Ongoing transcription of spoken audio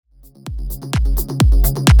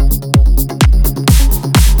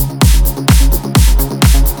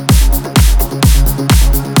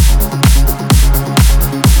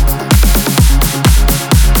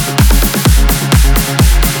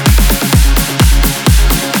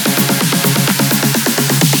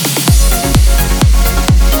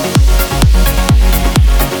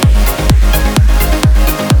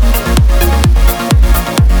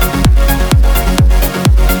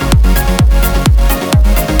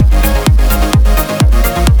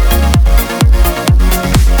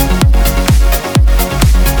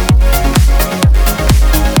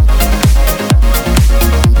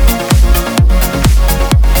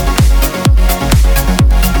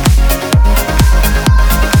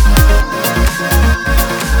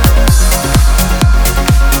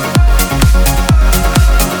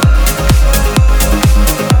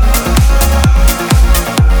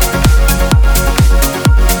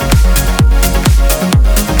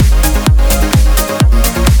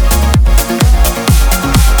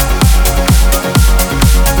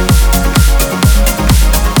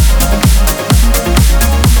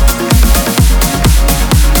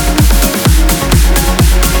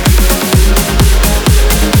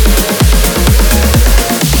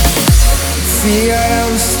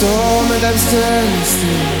moment I'm standing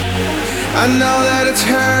still. I know that it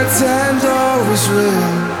hurts and always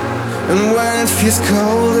will. And when it feels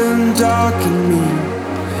cold and dark in me,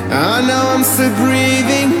 I know I'm still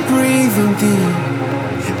breathing, breathing deep.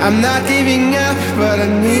 I'm not giving up, but I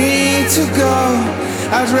need to go.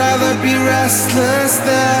 I'd rather be restless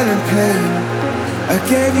than in pain. I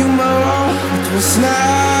gave you my all, it was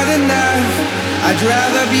not enough. I'd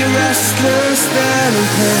rather be restless than in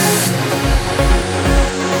pain.